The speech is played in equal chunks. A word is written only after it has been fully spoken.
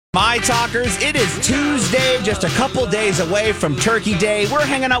My talkers, it is Tuesday, just a couple days away from Turkey Day. We're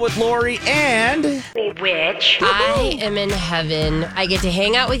hanging out with Lori and... Which? I am in heaven. I get to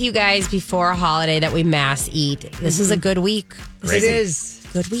hang out with you guys before a holiday that we mass eat. This is a good week. It is.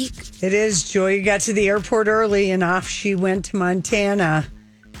 Good week. It is. Joy got to the airport early and off she went to Montana.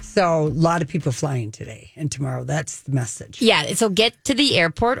 So a lot of people flying today and tomorrow. That's the message. Yeah, so get to the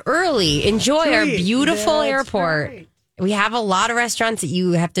airport early. Enjoy our beautiful airport. Right. We have a lot of restaurants that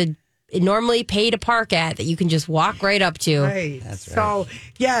you have to normally pay to park at that you can just walk right up to. Right. That's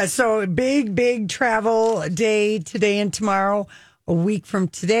right. So big travel day today and tomorrow. A week from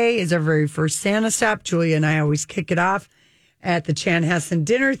today is our very first Santa stop. Julia and I always kick it off at the Chanhassen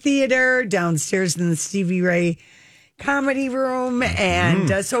Dinner Theater downstairs in the Stevie Ray Comedy Room.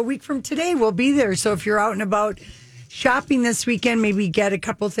 And so a week from today, we'll be there. So if you're out and about shopping this weekend, maybe get a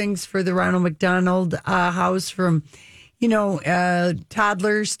couple things for the Ronald McDonald House from...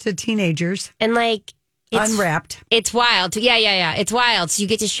 toddlers to teenagers. And it's unwrapped. It's wild. Yeah. It's wild. So you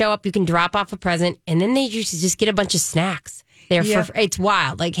get to show up, you can drop off a present, and then they just get a bunch of snacks. It's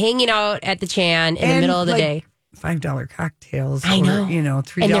wild. Like hanging out at the Chan in the middle of the day. $5 cocktails. I know. Or,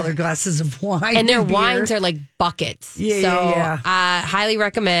 $3 glasses of wine. And their wines are like buckets. Yeah. Highly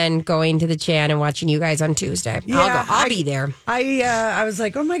recommend going to the Chan and watching you guys on Tuesday. Yeah, I'll be there. I was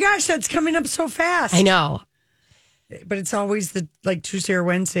like, oh my gosh, that's coming up so fast. I know. But it's always the Tuesday or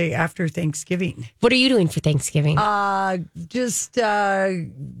Wednesday after Thanksgiving. What are you doing for Thanksgiving? Just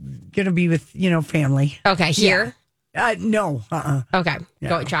gonna be with family. Okay, here. No. Okay, no.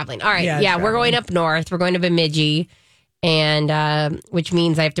 Going traveling. All right. Yeah, we're going up north. We're going to Bemidji, and which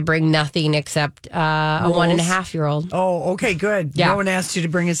means I have to bring nothing except a 1.5-year-old. Oh, okay, good. Yeah. No one asked you to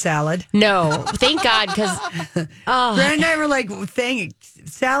bring a salad. No, thank God, because Brad and I were like,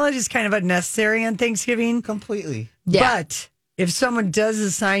 salad is kind of unnecessary on Thanksgiving. Completely. Yeah. But if someone does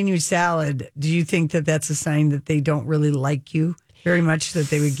assign you salad, do you think that that's a sign that they don't really like you very much, that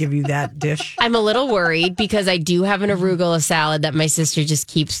they would give you that dish? I'm a little worried because I do have an arugula salad that my sister just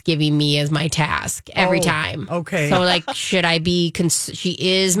keeps giving me as my task every time. Okay. So should I be, she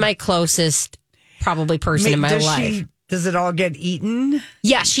is my closest probably person in my life. Does it all get eaten?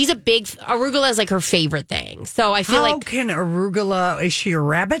 Yeah, she's a big... Arugula is her favorite thing. So I feel How can arugula... Is she a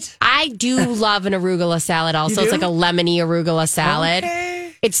rabbit? I do love an arugula salad also. It's like a lemony arugula salad.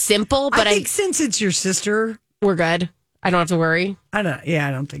 Okay. It's simple, but I think since it's your sister... We're good. I don't have to worry. I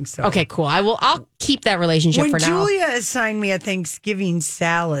don't think so. Okay, cool. I'll keep that relationship for now. When Julia assigned me a Thanksgiving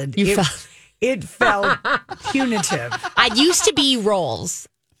salad, it felt punitive. I used to be rolls.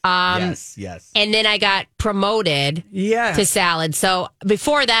 Yes. And then I got promoted to salad. So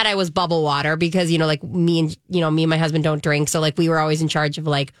before that, I was bubble water because, me and my husband don't drink. So we were always in charge of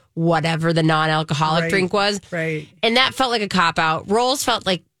whatever the non-alcoholic drink was. Right. And that felt like a cop out. Rolls felt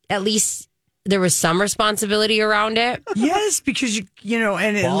like at least there was some responsibility around it. Yes, because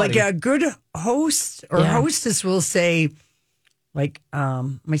a good host or hostess will say, my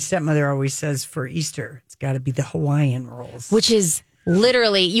stepmother always says for Easter, it's got to be the Hawaiian rolls, which is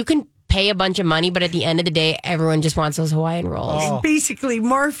literally, you can pay a bunch of money, but at the end of the day, everyone just wants those Hawaiian rolls. Oh. Basically,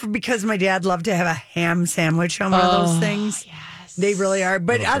 because my dad loved to have a ham sandwich on one of those things. Yes. They really are.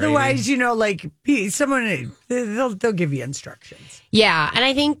 But otherwise, someone, they'll give you instructions. Yeah. And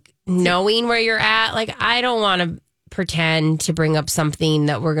I think knowing where you're at, I don't want to pretend to bring up something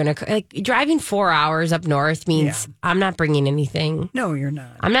that we're going to... driving 4 hours up north means I'm not bringing anything. No, you're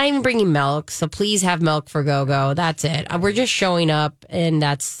not. I'm not even bringing milk, so please have milk for go-go. That's it. We're just showing up, and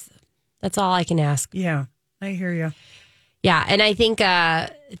that's all I can ask. Yeah, I hear you. Yeah, and I think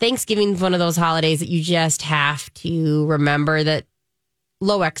Thanksgiving is one of those holidays that you just have to remember that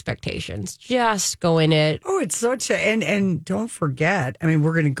low expectations. Just go in it. Oh, it's such and don't forget. I mean,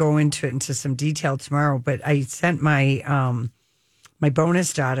 we're going to go into some detail tomorrow. But I sent my my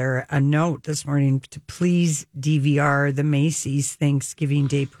bonus daughter a note this morning to please DVR the Macy's Thanksgiving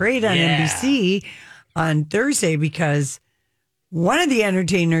Day Parade on NBC on Thursday because one of the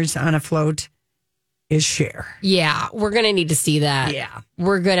entertainers on a float is Cher. Yeah, we're going to need to see that. Yeah,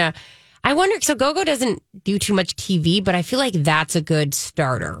 I wonder, so Go-Go doesn't do too much TV, but I feel like that's a good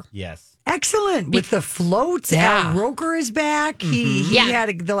starter. Yes. Excellent. With the floats, Al Roker is back. He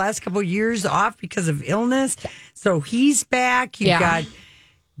had the last couple of years off because of illness. So he's back. You've got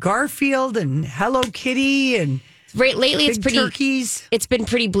Garfield and Hello Kitty and lately it's pretty turkeys. It's been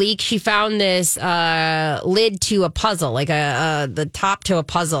pretty bleak. She found this lid to a puzzle, the top to a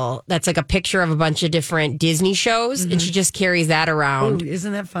puzzle that's a picture of a bunch of different Disney shows, and she just carries that around. Ooh,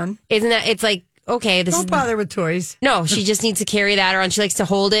 isn't that fun? Isn't that? It's okay, don't bother with toys. No, she just needs to carry that around. She likes to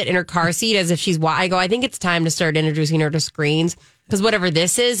hold it in her car seat as if she's... I think it's time to start introducing her to screens. because whatever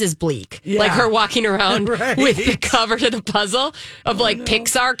this is bleak. Yeah. Like her walking around Right. with the cover to the puzzle of like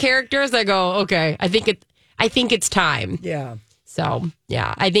Pixar characters. I go, okay, I think it's time. Yeah. So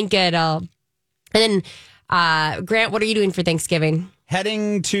yeah, I think and then Grant, what are you doing for Thanksgiving?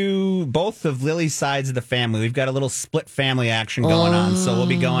 Heading to both of Lily's sides of the family. We've got a little split family action going on. So we'll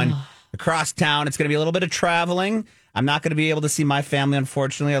be going across town. It's going to be a little bit of traveling. I'm not going to be able to see my family,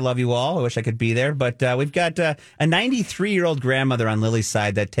 unfortunately. I love you all. I wish I could be there. But we've got a 93-year-old grandmother on Lily's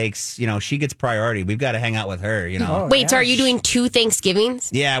side that takes, she gets priority. We've got to hang out with her, Wait, so are you doing 2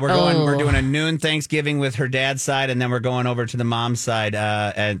 Thanksgivings? Yeah, we're doing a noon Thanksgiving with her dad's side, and then we're going over to the mom's side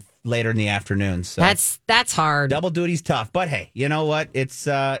later in the afternoon. So that's hard. Double duty's tough, but hey, you know what? It's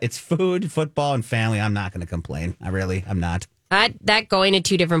food, football, and family. I'm not going to complain. I'm not. That going to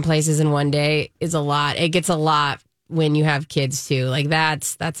 2 different places in one day is a lot. It gets a lot when you have kids too. Like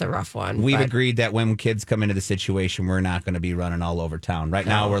that's a rough one. We've agreed that when kids come into the situation, we're not going to be running all over town. Right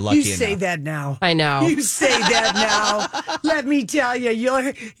now, we're lucky. You say that now. I know. You say that now. Let me tell you,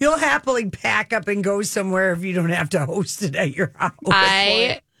 you'll happily pack up and go somewhere if you don't have to host it at your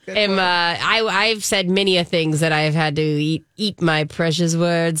house. I've said many a things that I've had to eat my precious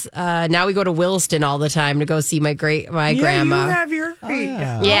words. Now we go to Williston all the time to go see my grandma. You have your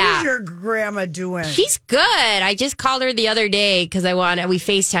How's your grandma doing? She's good. I just called her the other day because we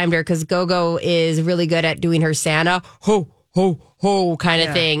FaceTimed her because Gogo is really good at doing her Santa ho ho ho kind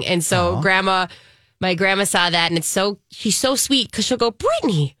of thing. And so my grandma saw that, and she's so sweet because she'll go,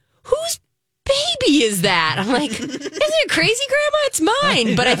 Brittany, who's baby is that? I'm like, isn't it crazy, Grandma? It's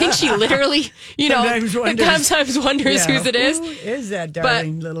mine. But I think she literally, sometimes wonders whose it is. Who is that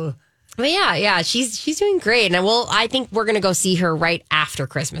darling little? But yeah, she's doing great. And I think we're going to go see her right after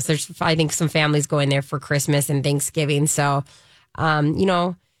Christmas. I think some families going there for Christmas and Thanksgiving. So,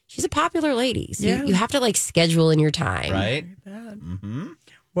 she's a popular lady. So you have to schedule in your time. Right. Mm-hmm.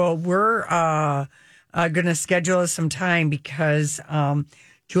 Well, we're going to schedule some time because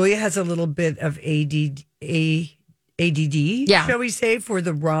Julia has a little bit of ADD, shall we say, for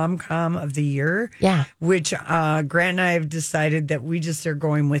the rom-com of the year. Yeah. Which Grant and I have decided that we just are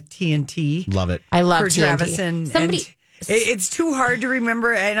going with TNT. Love it. I love for TNT. Travis and it's too hard to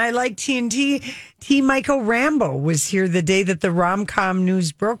remember. And I like TNT. T. Michael Rambo was here the day that the rom-com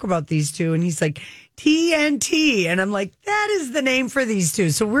news broke about these two. And he's like, TNT. And I'm like, that is the name for these two.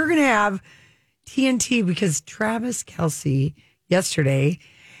 So we're going to have TNT because Travis Kelce yesterday.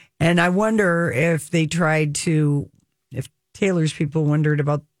 And I wonder if if Taylor's people wondered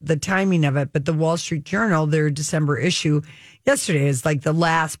about the timing of it, but the Wall Street Journal, their December issue yesterday is the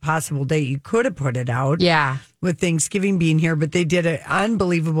last possible date you could have put it out. Yeah. With Thanksgiving being here, but they did an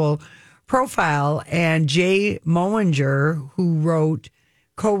unbelievable profile. And Jay Mowinger, who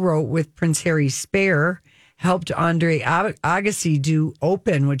co-wrote with Prince Harry Spare, helped Andre Agassi do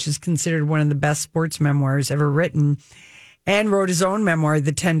Open, which is considered one of the best sports memoirs ever written. And wrote his own memoir,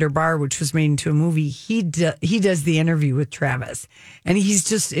 The Tender Bar, which was made into a movie. He does the interview with Travis. And he's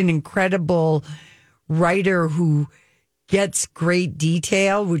just an incredible writer who gets great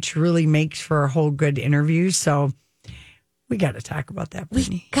detail, which really makes for a whole good interview. So we got to talk about that,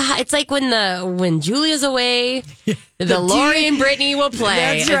 Brittany. It's like when Julia's away, the Lori and Brittany will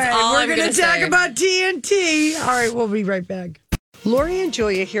play. That's right. We're going to talk about TNT. All right, we'll be right back. Lori and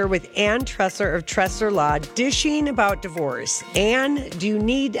Julia here with Ann Tressler of Tressler Law, dishing about divorce. Ann, do you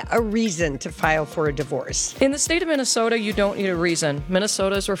need a reason to file for a divorce? In the state of Minnesota, you don't need a reason.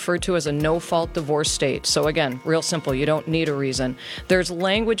 Minnesota is referred to as a no-fault divorce state. So again, real simple, you don't need a reason. There's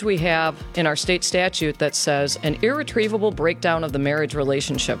language we have in our state statute that says an irretrievable breakdown of the marriage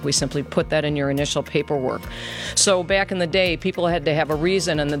relationship. We simply put that in your initial paperwork. So back in the day, people had to have a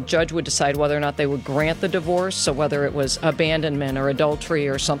reason, and the judge would decide whether or not they would grant the divorce. So whether it was abandonment or adultery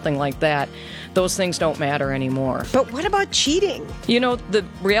or something like that, those things don't matter anymore. But what about cheating? The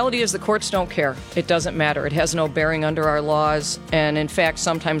reality is the courts don't care. It doesn't matter. It has no bearing under our laws. And in fact,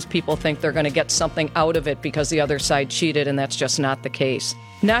 sometimes people think they're going to get something out of it because the other side cheated, and that's just not the case.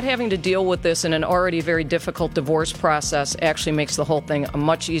 Not having to deal with this in an already very difficult divorce process actually makes the whole thing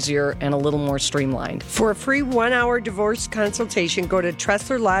much easier and a little more streamlined. For a free 1-hour divorce consultation, go to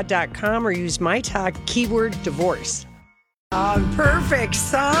TresslerLaw.com or use my talk keyword divorce. Perfect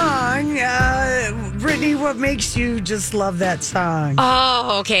song. Brittany, what makes you just love that song?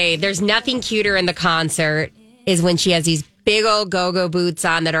 Oh, okay. There's nothing cuter in the concert is when she has these big old go-go boots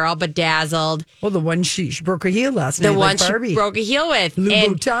on that are all bedazzled. Well, the one she broke a heel last night. The one she broke a heel with.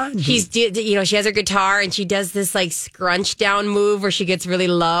 Louboutin. She has her guitar and she does this scrunch down move where she gets really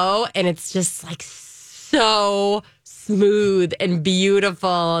low, and it's just so smooth and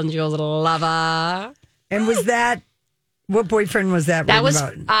beautiful. And she goes, lover. And was What boyfriend was that? That was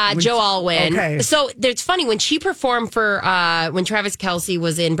about? Joe Alwyn. Okay. So it's funny when she performed for when Travis Kelce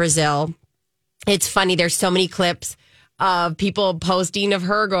was in Brazil. It's funny. There's so many clips of people posting of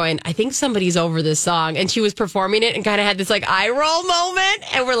her going, I think somebody's over this song. And she was performing it and kind of had this like eye roll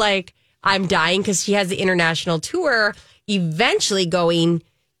moment. And we're like, I'm dying because she has the international tour eventually going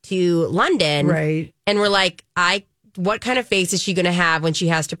to London. Right. And we're like, what kind of face is she going to have when she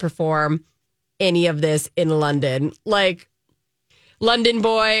has to perform any of this in London? Like, London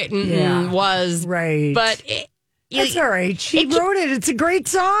Boy was. Right. But that's all right. She wrote it. It's a great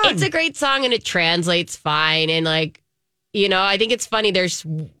song. It's a great song and it translates fine. And like, you know, I think it's funny. There's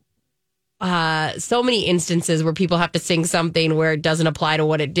so many instances where people have to sing something where it doesn't apply to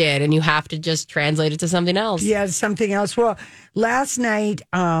what it did. And you have to just translate it to something else. Yeah, something else. Well, last night,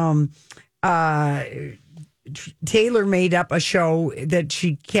 Taylor made up a show that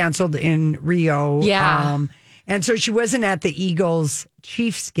she canceled in Rio. Yeah. And so she wasn't at the Eagles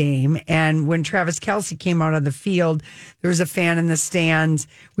Chiefs game. And when Travis Kelce came out on the field, there was a fan in the stands.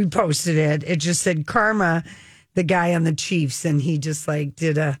 We posted it. It just said Karma, the guy on the Chiefs. And he just like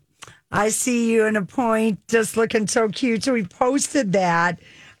did I see you in a point, just looking so cute. So we posted that.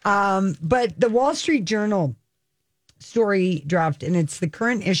 But the Wall Street Journal story dropped, and it's the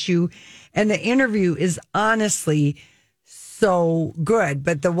current issue. And the interview is honestly so good.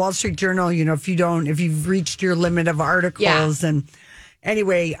 But the Wall Street Journal, you know, if you've reached your limit of articles, and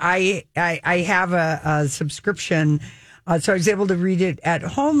anyway, I have a subscription, so I was able to read it at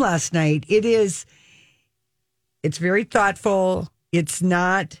home last night. It's very thoughtful. It's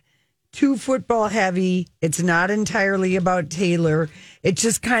not too football heavy. It's not entirely about Taylor. It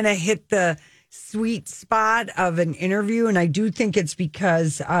just kind of hit the sweet spot of an interview, and I do think it's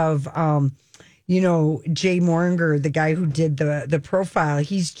because of Jay Moringer, the guy who did the profile.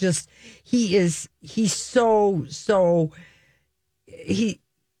 He's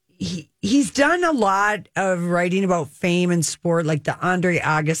done a lot of writing about fame and sport, like the Andre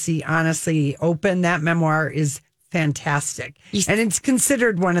Agassi Honestly Open. That memoir is fantastic, and it's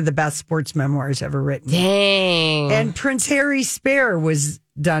considered one of the best sports memoirs ever written. Dang. And Prince Harry's Spare was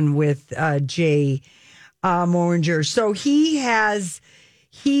done with Jay Moringer. So he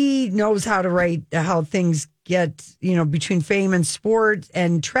knows how to write, how things get, between fame and sport.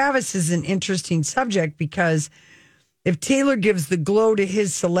 And Travis is an interesting subject because if Taylor gives the glow to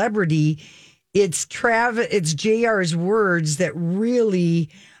his celebrity, it's JR's words that really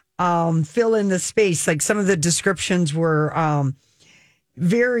fill in the space. Like some of the descriptions were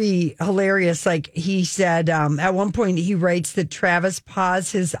very hilarious. Like he said, at one point he writes that Travis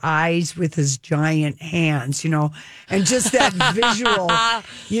paws his eyes with his giant hands, and just that visual,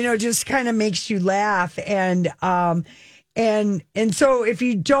 just kind of makes you laugh. And so if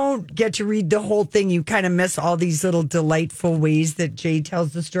you don't get to read the whole thing, you kind of miss all these little delightful ways that Jay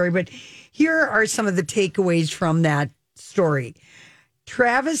tells the story. But here are some of the takeaways from that story.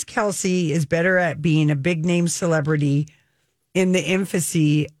 Travis Kelce is better at being a big name celebrity in the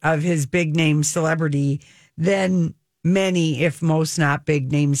infancy of his big name celebrity than many, if most not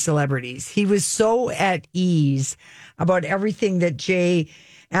big name celebrities. He was so at ease about everything that Jay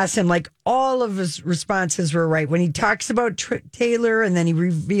asked him. Like all of his responses were right. When he talks about Taylor and then he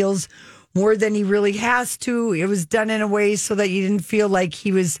reveals more than he really has to, it was done in a way so that you didn't feel like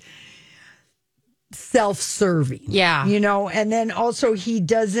he was self-serving. Yeah. And then also he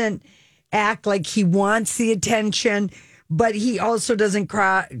doesn't act like he wants the attention, but he also doesn't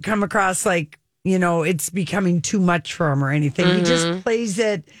come across like, it's becoming too much for him or anything. Mm-hmm. He just plays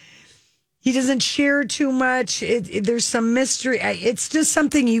it. He doesn't share too much. There's some mystery. It's just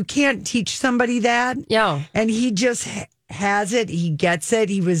something you can't teach somebody that. Yeah. And he just has it. He gets it.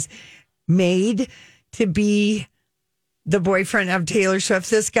 He was made to be the boyfriend of Taylor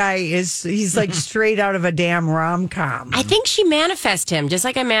Swift. This guy he's like straight out of a damn rom-com. I think she manifests him just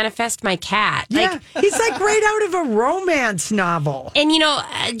like I manifest my cat. Yeah, he's like right out of a romance novel. And,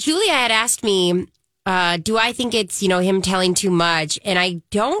 Julia had asked me, do I think it's, him telling too much? And I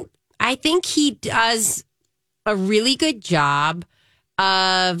don't. I think he does a really good job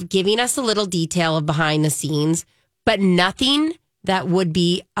of giving us a little detail of behind the scenes, but nothing that would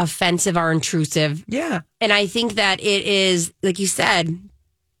be offensive or intrusive. Yeah. And I think that it is, like you said,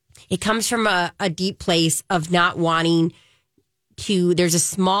 it comes from a deep place of not wanting to, there's a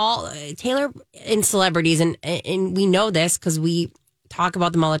small, Taylor in celebrities, and we know this because we talk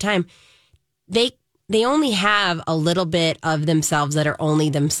about them all the time, they only have a little bit of themselves that are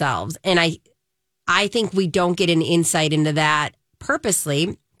only themselves. And I think we don't get an insight into that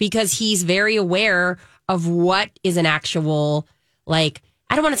purposely because he's very aware of what is an actual, like,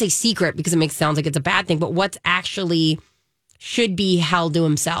 I don't want to say secret because it sounds like it's a bad thing, but what's actually should be held to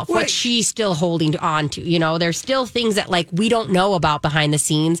himself. What she's still holding on to. You know, there's still things that like we don't know about behind the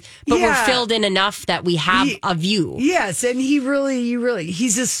scenes, but we're filled in enough that we have a view. Yes, and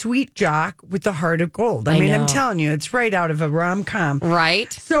he's a sweet jock with the heart of gold. I mean, I'm telling you, it's right out of a rom-com.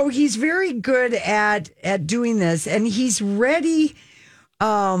 Right. So he's very good at doing this, and he's ready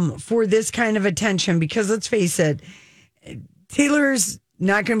for this kind of attention because let's face it, Taylor's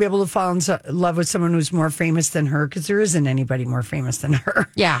not going to be able to fall in love with someone who's more famous than her because there isn't anybody more famous than her.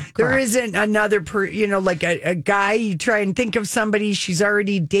 Yeah, correct. There isn't another, like a guy. You try and think of somebody she's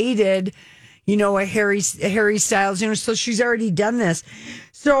already dated, a Harry Styles, so she's already done this.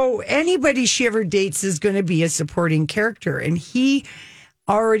 So anybody she ever dates is going to be a supporting character, and he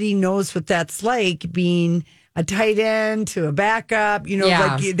already knows what that's like being a tight end to a backup,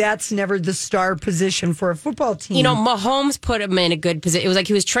 like that's never the star position for a football team. Mahomes put him in a good position. It was like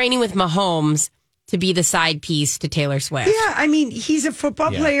he was training with Mahomes to be the side piece to Taylor Swift. Yeah, I mean, he's a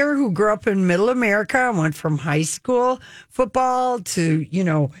football player who grew up in middle America and went from high school football to,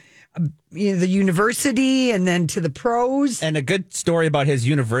 the university and then to the pros. And a good story about his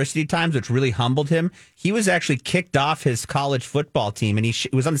university times, which really humbled him. He was actually kicked off his college football team, and he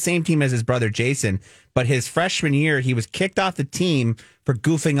was on the same team as his brother Jason. But his freshman year, he was kicked off the team for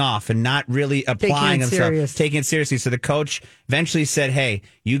goofing off and not really applying himself, taking it seriously. So the coach eventually said, "Hey,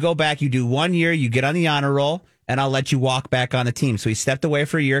 you go back, you do 1 year, you get on the honor roll, and I'll let you walk back on the team." So he stepped away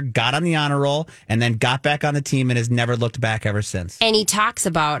for a year, got on the honor roll, and then got back on the team and has never looked back ever since. And he talks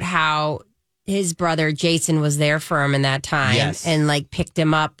about how his brother Jason was there for him in that time and like picked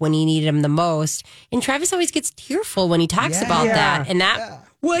him up when he needed him the most. And Travis always gets tearful when he talks about that. And that...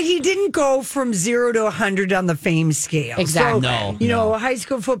 Well, he didn't go from 0 to 100 on the fame scale. Exactly. So, high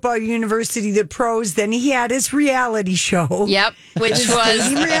school football, university, the pros. Then he had his reality show. Yep, which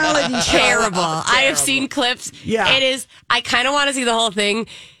was reality terrible. I have seen clips. Yeah. It is. I kind of want to see the whole thing.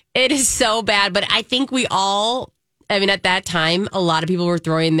 It is so bad, but I think we all... I mean, at that time, a lot of people were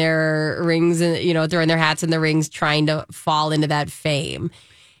throwing their rings and, throwing their hats in the rings, trying to fall into that fame.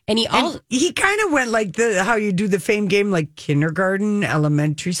 And he kind of went like how you do the fame game, like kindergarten,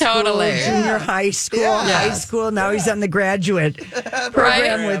 elementary school, junior high school, high school. Now he's on the graduate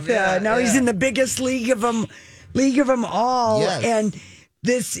program he's in the biggest league of them all. Yes. And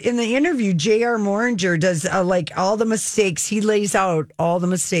this in the interview, J.R. Moringer does like all the mistakes. He lays out all the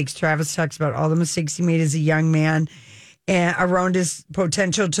mistakes. Travis talks about all the mistakes he made as a young man and around his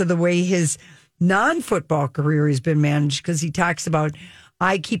potential to the way his non-football career has been managed. Because he talks about,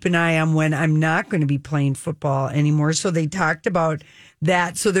 I keep an eye on when I'm not going to be playing football anymore. So they talked about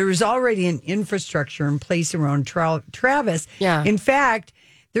that. So there was already an infrastructure in place around Travis. Yeah. In fact,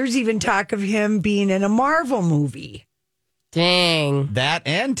 there's even talk of him being in a Marvel movie. Dang. That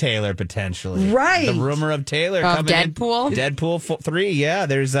and Taylor potentially. Right. The rumor of Taylor coming Deadpool? in. Deadpool 3, yeah.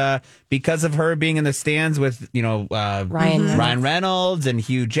 There's because of her being in the stands with, Ryan Reynolds and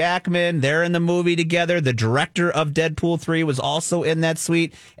Hugh Jackman. They're in the movie together. The director of Deadpool 3 was also in that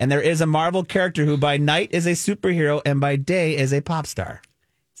suite. And there is a Marvel character who by night is a superhero and by day is a pop star.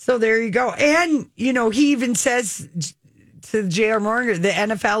 So there you go. And, he even says to J.R. Morgan, the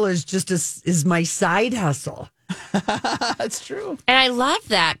NFL is my side hustle. That's true. And I love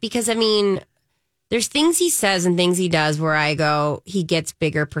that because, there's things he says and things he does where I go, he gets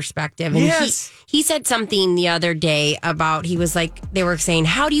bigger perspective. And he said something the other day about, he was like, they were saying,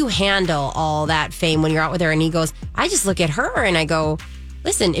 how do you handle all that fame when you're out with her? And he goes, I just look at her and I go,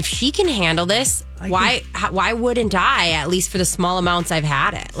 listen, if she can handle this, why wouldn't I, at least for the small amounts I've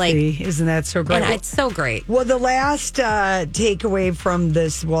had it? Like, isn't that so great? And it's so great. Well, the last takeaway from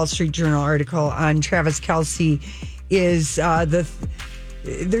this Wall Street Journal article on Travis Kelce is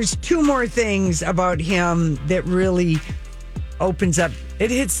there's two more things about him that really opens up.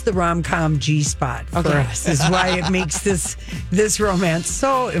 It hits the rom-com G-spot for us. Is why it makes this romance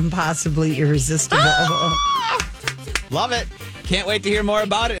so impossibly irresistible. Love it. Can't wait to hear more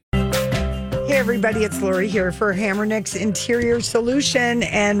about it. Hey everybody, it's Lori here for Hammernick's Interior Solution.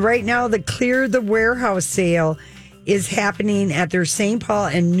 And right now the Clear the Warehouse sale is happening at their St. Paul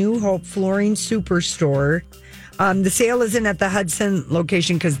and New Hope Flooring Superstore. The sale isn't at the Hudson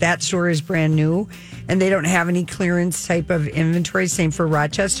location because that store is brand new and they don't have any clearance type of inventory. Same for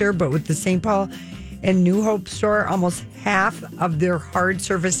Rochester, but with the St. Paul and New Hope store, almost half of their hard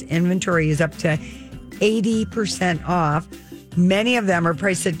surface inventory is up to 80% off. Many of them are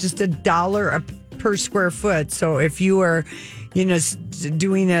priced at just $1 per square foot. So if you are,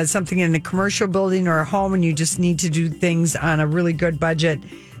 doing something in a commercial building or a home and you just need to do things on a really good budget,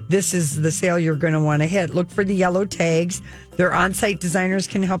 this is the sale you're going to want to hit. Look for the yellow tags. Their on-site designers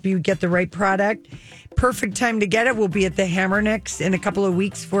can help you get the right product. perfect time to get it. We'll be at the Hammernecks in a couple of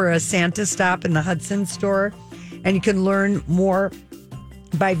weeks for a Santa stop in the Hudson store. And you can learn more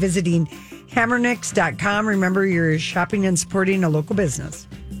by visiting hammernecks.com. Remember, you're shopping and supporting a local business.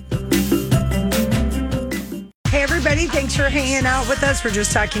 Hey, everybody. Thanks for hanging out with us. We're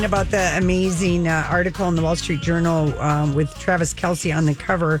just talking about the amazing article in the Wall Street Journal with Travis Kelce on the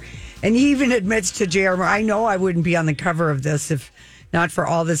cover. And he even admits to JR, I know I wouldn't be on the cover of this if not for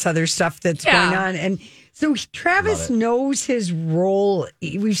all this other stuff that's going on. And so Travis knows his role.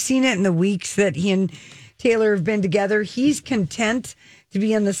 We've seen it in the weeks that he and Taylor have been together. He's content to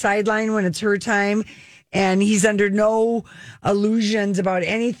be on the sideline when it's her time. And he's under no illusions about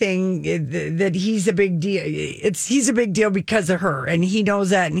anything that he's a big deal. He's a big deal because of her. And he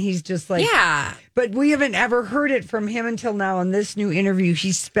knows that. And he's just like, yeah. But we haven't ever heard it from him until now. In this new interview,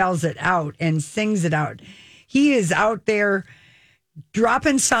 he spells it out and sings it out. He is out there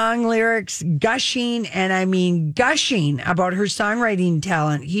dropping song lyrics, gushing, and I mean gushing about her songwriting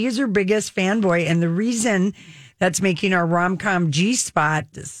talent. He is her biggest fanboy. And the reason that's making our rom-com G-spot,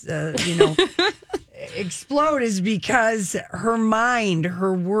 explode is because her mind,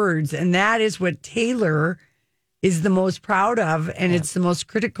 her words, and that is what Taylor is the most proud of, and it's the most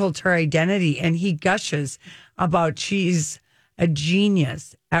critical to her identity. And he gushes about she's a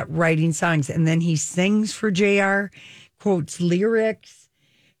genius at writing songs, and then he sings for JR, quotes lyrics,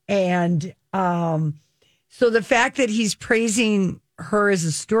 and so the fact that he's praising her as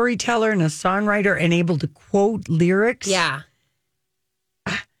a storyteller and a songwriter and able to quote lyrics,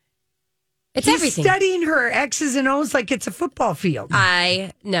 it's he's everything. Studying her X's and O's like it's a football field.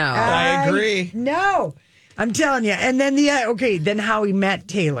 I know. I agree. No, I'm telling you. And then then how he met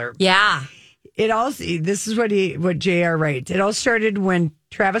Taylor. Yeah. This is what JR writes. It all started when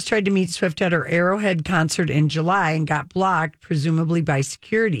Travis tried to meet Swift at her Arrowhead concert in July and got blocked, presumably by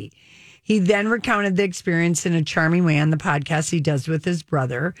security. He then recounted the experience in a charming way on the podcast he does with his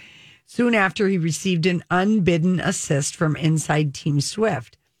brother. Soon after, he received an unbidden assist from inside Team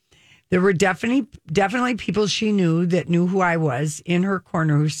Swift. There were definitely people she knew that knew who I was in her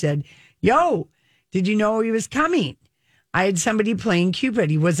corner who said, "Yo, did you know he was coming?" I had somebody playing Cupid.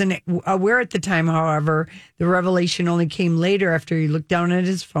 He wasn't aware at the time, however. The revelation only came later after he looked down at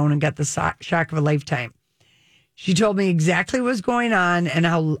his phone and got the shock of a lifetime. She told me exactly what was going on and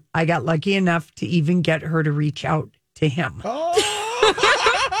how I got lucky enough to even get her to reach out to him.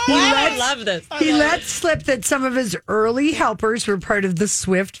 I love this. He let slip that some of his early helpers were part of the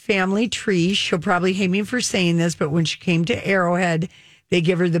Swift family tree. She'll probably hate me for saying this, but when she came to Arrowhead, they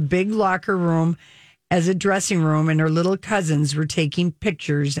gave her the big locker room as a dressing room, and her little cousins were taking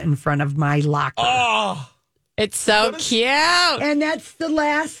pictures in front of my locker. Oh, it's so cute. And that's the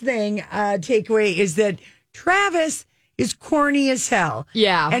last thing, takeaway, is that Travis is corny as hell.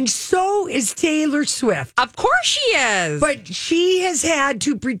 Yeah. And so is Taylor Swift. Of course she is. But she has had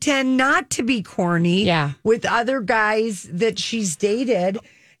to pretend not to be corny with other guys that she's dated.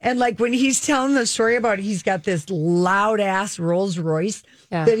 And like when he's telling the story about he's got this loud ass Rolls Royce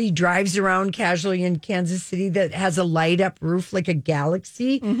that he drives around casually in Kansas City that has a light up roof like a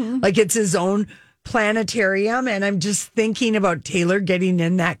galaxy, like it's his own planetarium. And I'm just thinking about Taylor getting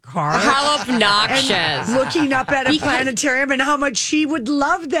in that car. How obnoxious. And looking up at a planetarium and how much she would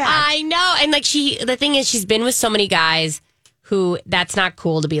love that. I know. And like the thing is, she's been with so many guys who that's not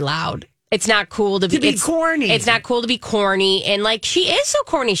cool to be loud. It's not cool to be corny. It's not cool to be corny. And like, she is so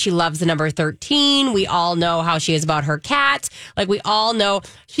corny. She loves the number 13. We all know how she is about her cats. Like, we all know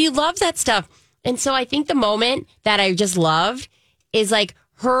she loves that stuff. And so I think the moment that I just loved is like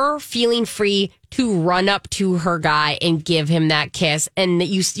her feeling free to run up to her guy and give him that kiss. And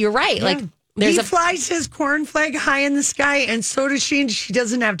you're right. Yeah. Like, he flies his corn flag high in the sky, and so does she. And she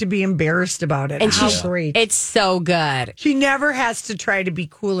doesn't have to be embarrassed about it. And she's great. It's so good. She never has to try to be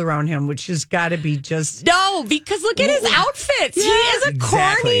cool around him, which has got to be just no. Because look at his outfits. Yeah, he is a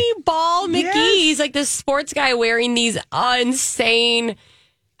corny ball McGee. Yes. He's like this sports guy wearing these insane.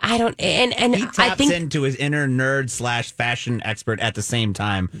 I don't, and he taps I think into his inner nerd / fashion expert at the same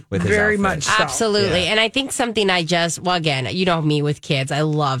time with his very outfit. much so. Absolutely. Yeah. And I think something again, you know me with kids, I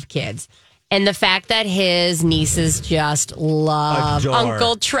love kids. And the fact that his nieces just love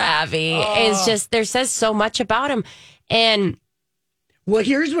Uncle Travie is just, there says so much about him. And well,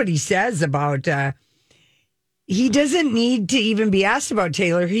 here's what he says about, he doesn't need to even be asked about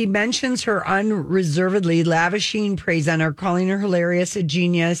Taylor. He mentions her unreservedly, lavishing praise on her, calling her hilarious, a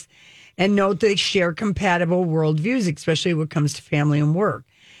genius, and note they share compatible worldviews, especially when it comes to family and work.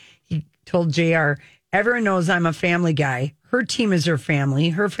 He told JR, everyone knows I'm a family guy. Her team is her family.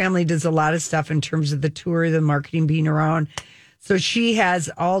 Her family does a lot of stuff in terms of the tour, the marketing, being around. So she has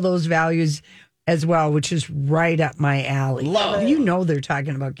all those values as well, which is right up my alley. Love it. You know they're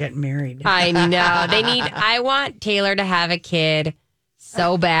talking about getting married. I know. I want Taylor to have a kid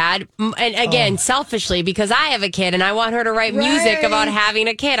so bad. And again, selfishly, because I have a kid and I want her to write music about having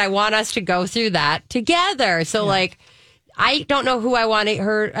a kid. I want us to go through that together. So like, I don't know who I want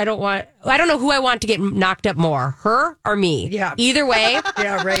her. I don't know who I want to get knocked up more, her or me. Yeah. Either way.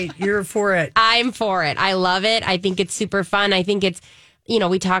 Yeah, right. You're for it. I'm for it. I love it. I think it's super fun. I think it's,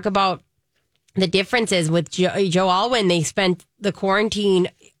 we talk about the differences with Joe Alwyn. They spent the quarantine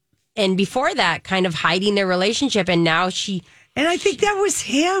and before that kind of hiding their relationship. And now And I think that was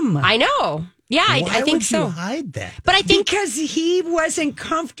him. I know. Yeah, I think so. You hide that? But I think because he wasn't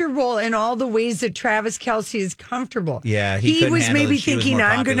comfortable in all the ways that Travis Kelce is comfortable. Yeah, he was handle maybe it. She was thinking, more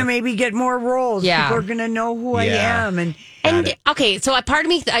I'm going to popular. maybe get more roles. Yeah. People are going to know who I am. And okay, so a part of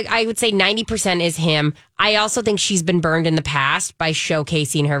me, I would say 90% is him. I also think she's been burned in the past by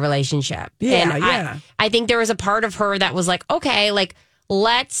showcasing her relationship. Yeah, and I think there was a part of her that was like, okay, like,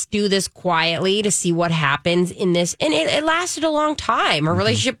 let's do this quietly to see what happens in this. And it lasted a long time. Her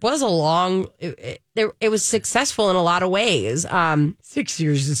relationship was it was successful in a lot of ways. 6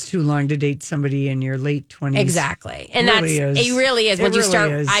 years is too long to date somebody in your late 20s. Exactly. And it really it really is. When you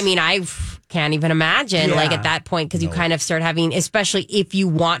start, is. I mean, I can't even imagine like at that point, because you kind of start having, especially if you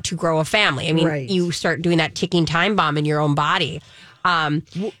want to grow a family. I mean, you start doing that ticking time bomb in your own body.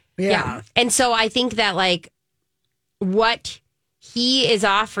 Yeah. And so I think that like what he is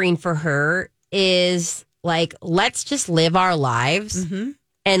offering for her is like, let's just live our lives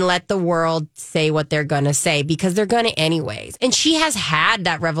and let the world say what they're going to say, because they're going to anyways. And she has had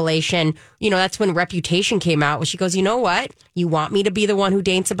that revelation. That's when Reputation came out, where she goes, you know what? You want me to be the one who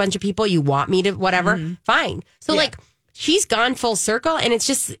dates a bunch of people? You want me to whatever? Fine. So like she's gone full circle, and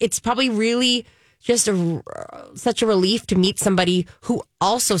it's probably really just such a relief to meet somebody who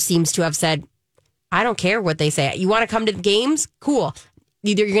also seems to have said, I don't care what they say. You want to come to the games? Cool.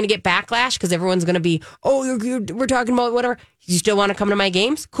 Either you're going to get backlash because everyone's going to be, we're talking about whatever. You still want to come to my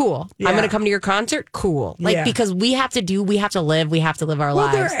games? Cool. I'm going to come to your concert? Cool. Because we have to live our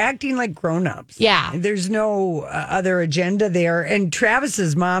lives. They're acting like grown-ups. Yeah. There's no other agenda there. And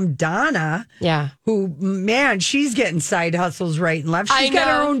Travis's mom, Donna, who, man, she's getting side hustles right and left. She's got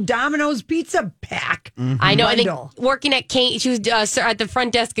her own Domino's pizza pack. I know. Bundle. And working at Kane, she was at the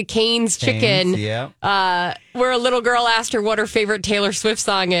front desk of Kane's Chicken. Yeah. Where a little girl asked her what her favorite Taylor Swift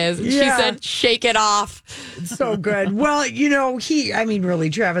song is. And she said, "Shake It Off." So good. Well, really,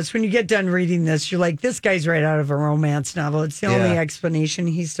 Travis, when you get done reading this, you're like, this guy's right out of a romance novel. It's the only explanation.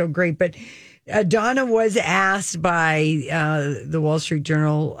 He's so great. But Donna was asked by the Wall Street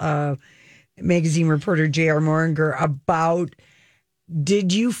Journal magazine reporter J.R. Moringer about,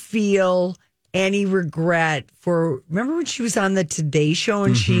 did you feel any regret for, remember when she was on the Today Show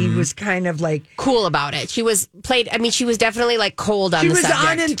and she was kind of like cool about it. She was definitely like cold on the subject. She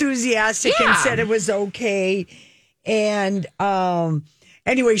was unenthusiastic and said it was okay. And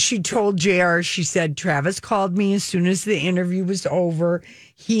anyway, she told JR, she said, Travis called me as soon as the interview was over.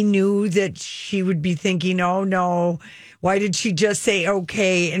 He knew that she would be thinking, oh no, why did she just say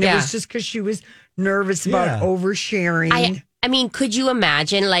okay? And it was just because she was nervous about oversharing. I mean, could you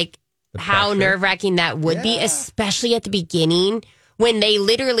imagine like how nerve-wracking that would be, especially at the beginning when they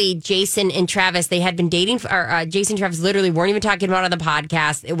literally, Jason and Travis, they had been dating, or Jason and Travis literally weren't even talking about it on the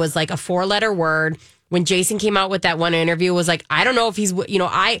podcast. It was like a 4-letter word. When Jason came out with that one interview, it was like, I don't know if he's,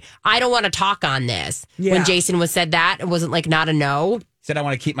 I don't want to talk on this. Yeah. When Jason said that, it wasn't like not a no. Said I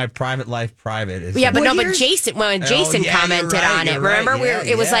want to keep my private life private. But Jason, commented on it, remember?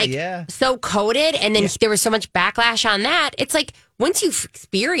 It was so coded, and then there was so much backlash on that. It's like, once you've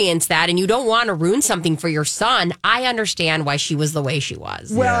experienced that and you don't want to ruin something for your son, I understand why she was the way she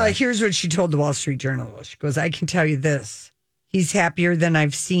was. Well, here's what she told the Wall Street Journal. She goes, I can tell you this. He's happier than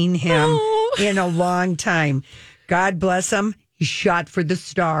I've seen him in a long time. God bless him. He shot for the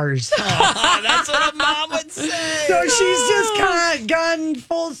stars. That's what a mom would say. So she's just gone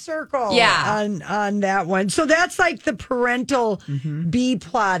full circle on that one. So that's like the parental B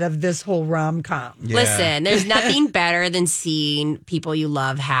plot of this whole rom-com. Yeah. Listen, there's nothing better than seeing people you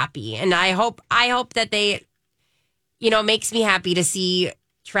love happy. And I hope that they, it makes me happy to see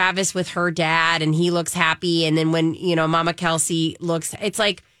Travis with her dad and he looks happy. And then when, Mama Kelsey looks, it's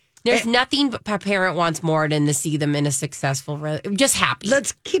like, there's nothing a parent wants more than to see them in a successful, just happy.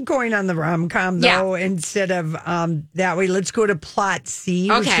 Let's keep going on the rom-com, though, instead of that way. Let's go to plot C,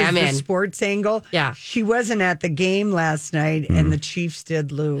 which is the sports angle. Yeah. She wasn't at the game last night, and the Chiefs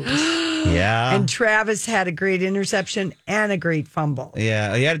did lose. And Travis had a great interception and a great fumble.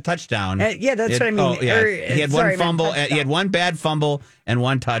 Yeah, he had a touchdown. That's what I mean. He had one fumble. He had one bad fumble and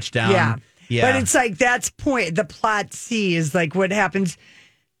one touchdown. Yeah. But it's like the plot C is like what happens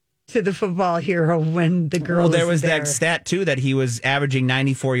to the football hero when the girl. Well, there was that stat too that he was averaging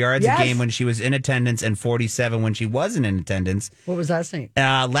 94 yards a game when she was in attendance and 47 when she wasn't in attendance. What was last night?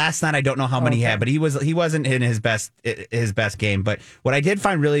 Last night I don't know how many he had, but he wasn't in his best game. But what I did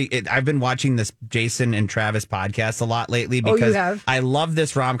find I've been watching this Jason and Travis podcast a lot lately because I love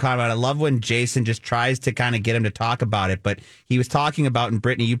this rom-com, and I love when Jason just tries to kind of get him to talk about it. But he was talking about, and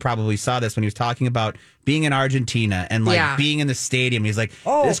Brittany, you probably saw this when he was talking about being in Argentina and being in the stadium. He's like,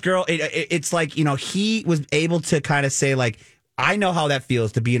 this girl, it's like, he was able to kind of say like, I know how that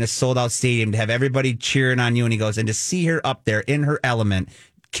feels to be in a sold out stadium, to have everybody cheering on you. And he goes, and to see her up there in her element,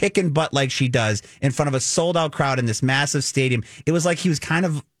 kicking butt like she does in front of a sold out crowd in this massive stadium. It was like he was kind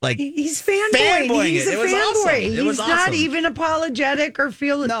of like he's fanboying. He's a fanboy. He's not even apologetic or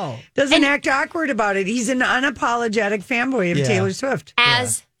doesn't act awkward about it. He's an unapologetic fanboy of Taylor Swift.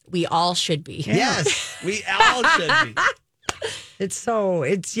 As we all should be. Yes, we all should be. It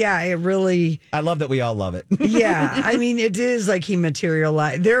really. I love that we all love it. Yeah. I mean, it is like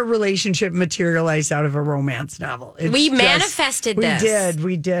their relationship materialized out of a romance novel. We manifested this.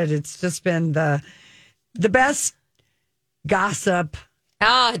 We did. It's just been the best gossip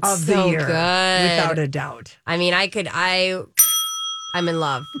of the year. Good. Without a doubt. I mean, I'm in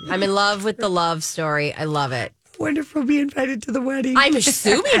love. I'm in love with the love story. I love it. Wonder if we'll be invited to the wedding. I'm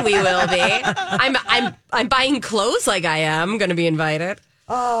assuming we will be. I'm buying clothes like I am going to be invited.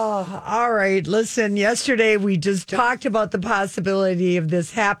 Oh, all right. Listen, yesterday we just talked about the possibility of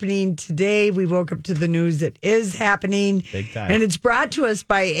this happening. Today we woke up to the news it is happening. Big time. And it's brought to us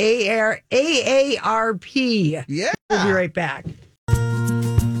by AARP. Yeah. We'll be right back.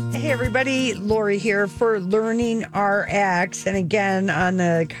 Hey, everybody. Lori here for Learning RX. And again, on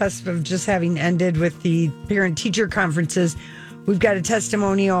the cusp of just having ended with the parent-teacher conferences, we've got a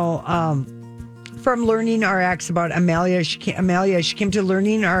testimonial from Learning RX about Amelia. She came to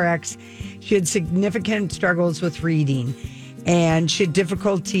Learning RX. She had significant struggles with reading, and she had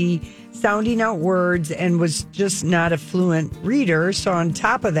difficulty sounding out words and was just not a fluent reader. So on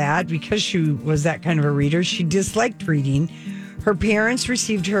top of that, because she was that kind of a reader, she disliked reading. Her parents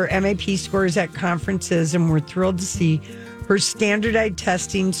received her MAP scores at conferences and were thrilled to see her standardized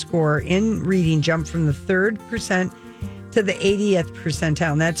testing score in reading jump from the 3rd% to the 80th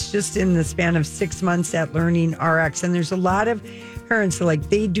percentile. And that's just in the span of 6 months at Learning RX. And there's a lot of parents who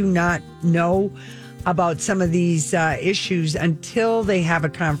they do not know about some of these issues until they have a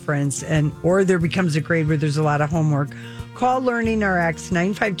conference or there becomes a grade where there's a lot of homework. Call Learning RX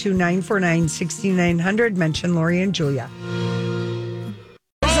 952-949-6900. Mention Lori and Julia.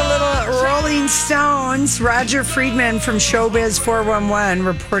 Rolling Stones. Roger Friedman from Showbiz 411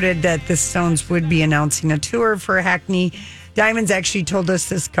 reported that the Stones would be announcing a tour for Hackney Diamonds. Actually told us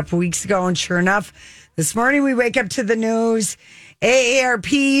this a couple weeks ago, and sure enough, this morning we wake up to the news.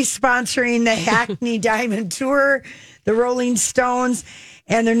 AARP sponsoring the Hackney Diamond Tour, the Rolling Stones,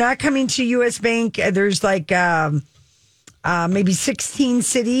 and they're not coming to US Bank. There's maybe 16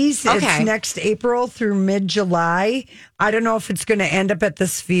 cities. Okay. It's next April through mid-July. I don't know if it's going to end up at the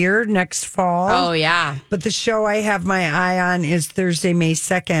Sphere next fall. Oh, yeah. But the show I have my eye on is Thursday, May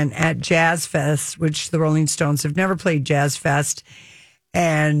 2nd at Jazz Fest, which the Rolling Stones have never played Jazz Fest.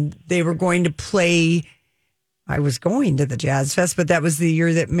 And they were going to play... I was going to the Jazz Fest, but that was the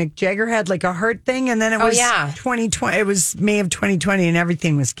year that Mick Jagger had a heart thing. And then it was 2020. It was May of 2020 and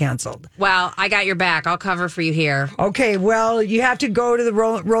everything was canceled. Well, I got your back. I'll cover for you here. Okay. Well, you have to go to the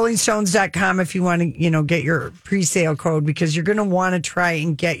rollingstones.com if you want to, get your pre-sale code, because you're going to want to try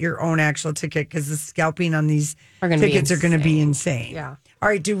and get your own actual ticket because the scalping on these tickets are going to be insane. Yeah. All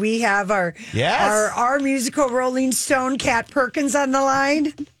right. Do we have our musical Rolling Stone, Kat Perkins, on the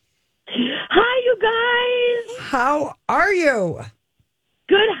line? Hi, you guys. How are you?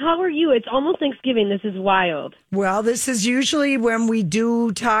 Good. How are you? It's almost Thanksgiving. This is wild. Well, this is usually when we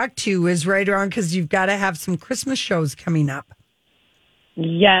do talk to you, is right around because you've got to have some Christmas shows coming up.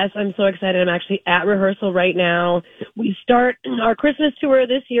 Yes, I'm so excited. I'm actually at rehearsal right now. We start our Christmas tour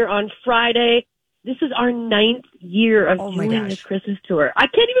this year on Friday. This is our 9th year of doing this Christmas tour. I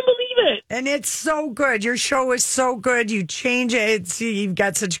can't even believe it. And it's so good. Your show is so good. You change it. You've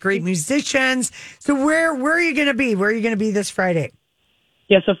got such great musicians. So where are you going to be? Where are you going to be this Friday?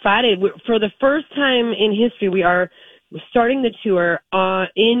 Yeah, so Friday, for the first time in history, we're starting the tour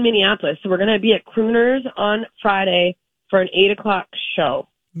in Minneapolis. So we're going to be at Crooners on Friday for an 8 o'clock show.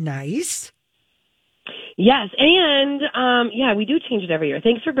 Nice. Yes, and we do change it every year.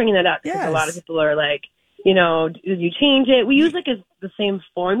 Thanks for bringing that up, because a lot of people are like, did you change it? We use the same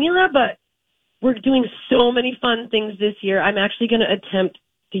formula, but we're doing so many fun things this year. I'm actually going to attempt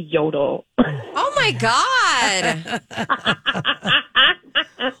to yodel. Oh my God.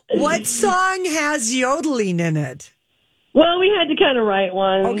 What song has yodeling in it? Well, we had to kind of write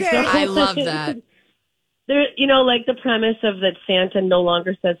one. Okay. I love that. There, like the premise of that Santa no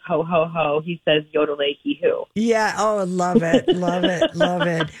longer says ho, ho, ho. He says yodel-ay, hee-hoo. Yeah. Oh, love it. Love it. Love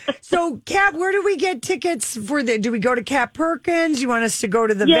it. So, Cap, where do we get tickets for do we go to Cap Perkins? You want us to go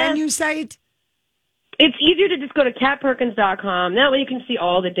to the venue site? It's easier to just go to capperkins.com. That way you can see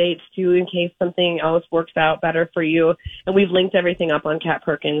all the dates, too, in case something else works out better for you. And we've linked everything up on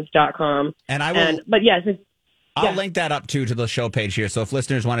capperkins.com. And I will... But yes, I'll link that up, too, to the show page here. So if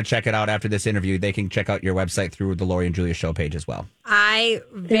listeners want to check it out after this interview, they can check out your website through the Lori and Julia show page as well. I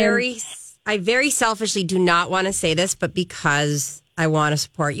very selfishly do not want to say this, but because I want to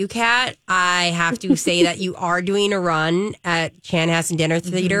support you, Kat, I have to say that you are doing a run at Chanhassen Dinner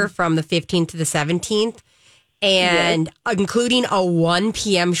Theater from the 15th to the 17th, and including a 1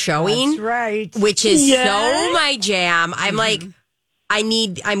 p.m. showing. That's right. Which is so my jam. I'm like...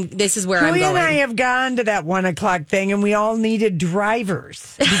 this is where I'm going. Julia and I have gone to that 1 o'clock thing, and we all needed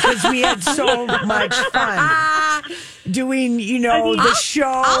drivers because we had so much fun doing, the shows.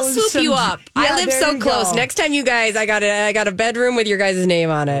 I'll swoop you up. I live so close. Go. Next time you guys, I got a bedroom with your guys' name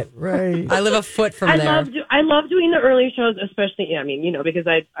on it. Right. I live a foot from there. I love doing the early shows, especially, because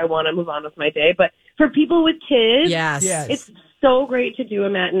I want to move on with my day. But for people with kids, yes. It's so great to do a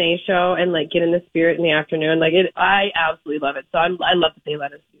matinee show and get in the spirit in the afternoon. I absolutely love it. So I love that they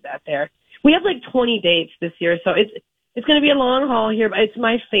let us do that there. We have 20 dates this year, so it's going to be a long haul here, but it's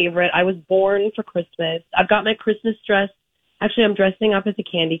my favorite. I was born for Christmas. I've got my Christmas dress. Actually, I'm dressing up as a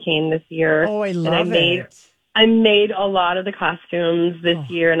candy cane this year. Oh, I love it. I made a lot of the costumes this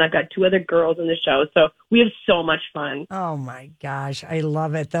year, and I've got 2 other girls in the show, so we have so much fun. Oh, my gosh. I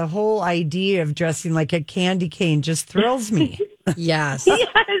love it. The whole idea of dressing like a candy cane just thrills me. Yes. Yes.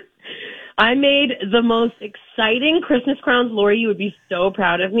 I made the most exciting Christmas crowns. Lori, you would be so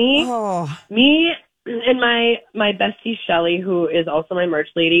proud of me. Oh. Me and my bestie, Shelly, who is also my merch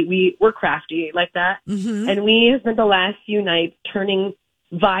lady, we're crafty like that. Mm-hmm. And we have spent the last few nights turning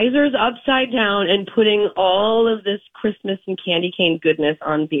visors upside down and putting all of this Christmas and candy cane goodness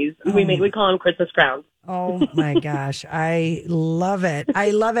on these. We call them Christmas crowns. Oh my gosh. I love it.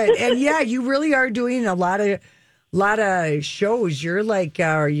 I love it. And yeah, you really are doing a lot of shows.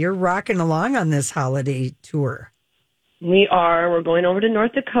 You're you're rocking along on this holiday tour. We are. We're going over to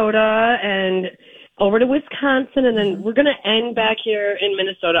North Dakota and over to Wisconsin, and then we're going to end back here in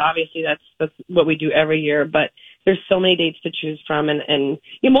Minnesota. Obviously, that's what we do every year, but there's so many dates to choose from, and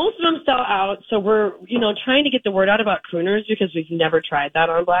most of them sell out. So we're, trying to get the word out about crooners because we've never tried that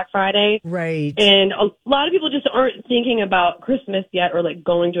on Black Friday. Right. And a lot of people just aren't thinking about Christmas yet or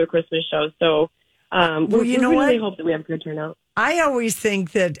going to a Christmas show. So we really hope that we have a good turnout. I always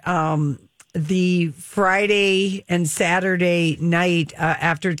think that the Friday and Saturday night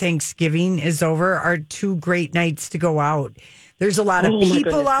after Thanksgiving is over are 2 great nights to go out. There's a lot of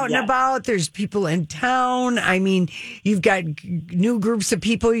people out and about. There's people in town. I mean, you've got new groups of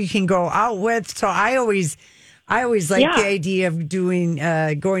people you can go out with. So I always like the idea of doing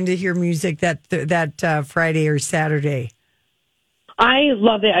going to hear music that Friday or Saturday. I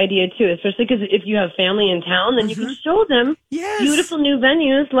love the idea too, especially because if you have family in town, then you can show them beautiful new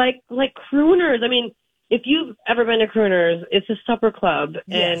venues like Crooners. I mean, if you've ever been to Crooners, it's a supper club,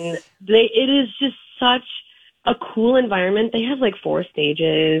 and it is just such a cool environment. They have 4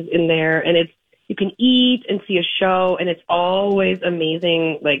 stages in there, and you can eat and see a show, and it's always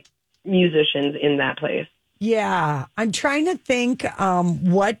amazing musicians in that place. Yeah, I'm trying to think.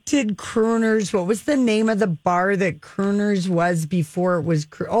 What was the name of the bar that Crooners was before it was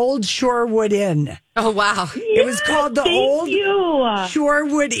Old Shorewood Inn? Oh, wow. It was called the Old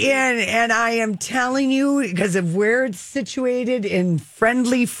Shorewood Inn. And I am telling you, because of where it's situated in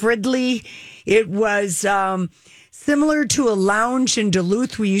friendly Fridley, it was similar to a lounge in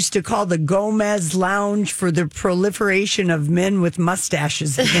Duluth we used to call the Gomez Lounge for the proliferation of men with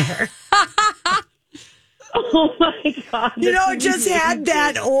mustaches in there. Oh my God. It just had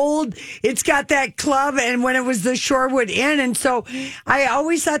that it's got that club, and when it was the Shorewood Inn. And so I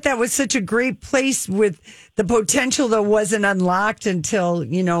always thought that was such a great place with the potential that wasn't unlocked until,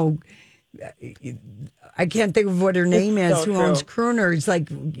 I can't think of what her name is, who owns Crooners.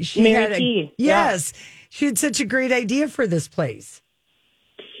 She Mary T. Yes. She had such a great idea for this place.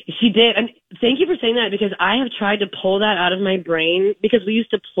 She did. And thank you for saying that, because I have tried to pull that out of my brain, because we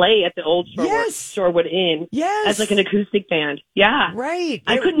used to play at the old Shorewood Inn as an acoustic band. Yeah. Right.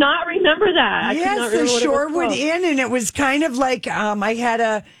 I could not remember that. Yes, the Shorewood Inn. And it was kind of like I had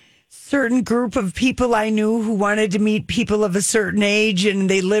a certain group of people I knew who wanted to meet people of a certain age, and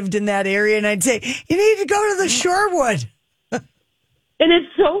they lived in that area, and I'd say, you need to go to the Shorewood. And it's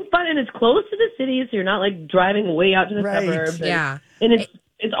so fun, and it's close to the city, so you're not like driving way out to the suburbs. And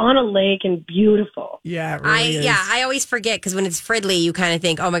it's on a lake and beautiful. Yeah, it really is. I always forget because when it's Fridley, you kind of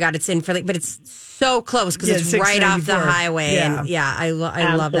think, oh my God, it's in Fridley, but it's so close because it's right off the highway. Yeah. And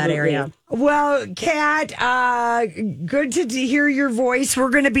I love that area. Well, Kat, good to hear your voice. We're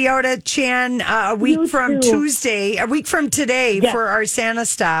going to be out at Chan a week from today for our Santa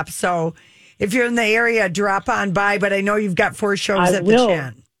stop. So if you're in the area, drop on by. But I know you've got 4 shows at the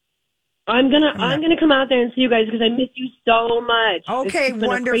Chan. I'm gonna come out there and see you guys because I miss you so much. Okay, it's been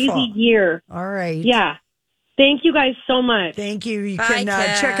wonderful. A crazy year. All right. Yeah. Thank you guys so much. Thank you. You Bye, can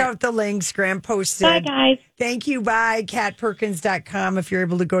check out the links. Graham posted. Bye, guys. Thank you. Bye. CatPerkins.com. If you're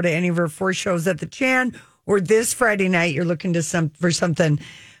able to go to any of our 4 shows at the Chan, or this Friday night, you're looking for something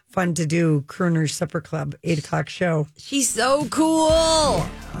fun to do. Crooner Supper Club, 8:00 show. She's so cool.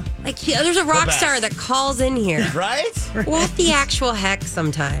 Like there's a rock star that calls in here, Right? What the actual heck?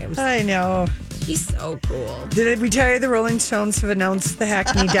 Sometimes I know. she's so cool. Did we tell you the Rolling Stones have announced the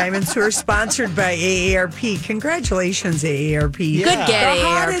Hackney Diamonds, who are sponsored by AARP? Congratulations, AARP. Good get, the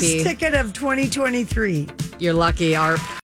hottest AARP. ticket of 2023. You're lucky, ARP.